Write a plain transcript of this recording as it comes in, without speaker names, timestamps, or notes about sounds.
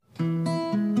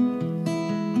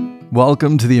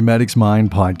Welcome to the Emetics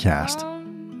Mind podcast.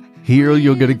 Here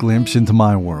you'll get a glimpse into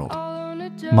my world,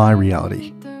 my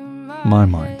reality, my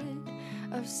mind.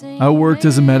 I worked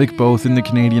as a medic both in the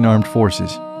Canadian Armed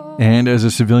Forces and as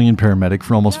a civilian paramedic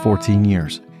for almost 14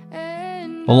 years.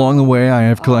 Along the way, I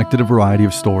have collected a variety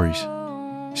of stories,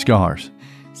 scars,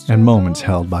 and moments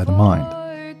held by the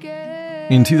mind.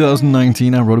 In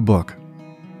 2019, I wrote a book,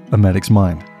 A Medic's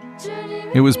Mind.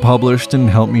 It was published and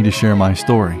helped me to share my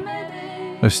story.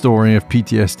 A story of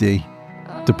PTSD,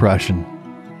 depression,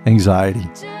 anxiety,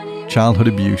 childhood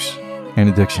abuse, and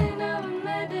addiction.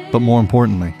 But more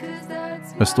importantly,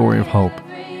 a story of hope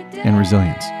and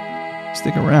resilience.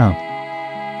 Stick around.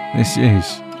 This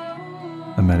is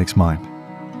A Medic's Mind.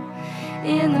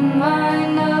 In the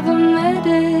mind of a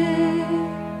medic.